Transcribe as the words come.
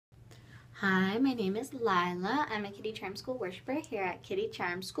Hi, my name is Lila. I'm a Kitty Charm School worshiper here at Kitty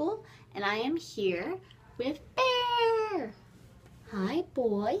Charm School, and I am here with Bear. Hi,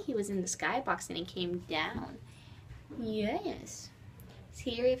 boy. He was in the skybox and he came down. Yes.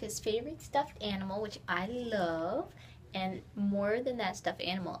 He's here with his favorite stuffed animal, which I love, and more than that stuffed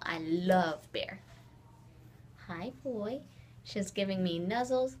animal, I love Bear. Hi, boy. She's giving me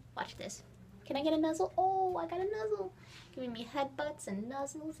nuzzles. Watch this. Can I get a nuzzle? Oh, I got a nuzzle. Giving me headbutts and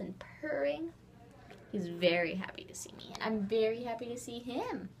nuzzles and purring. He's very happy to see me, and I'm very happy to see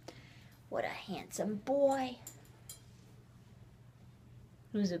him. What a handsome boy.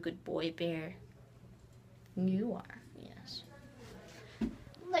 Who's a good boy, Bear? You are, yes.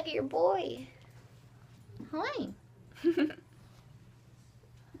 Look at your boy. Hi.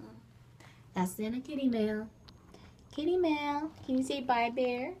 That's then a kitty mail. Kitty mail. Can you say bye,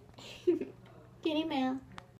 Bear? Kitty mail.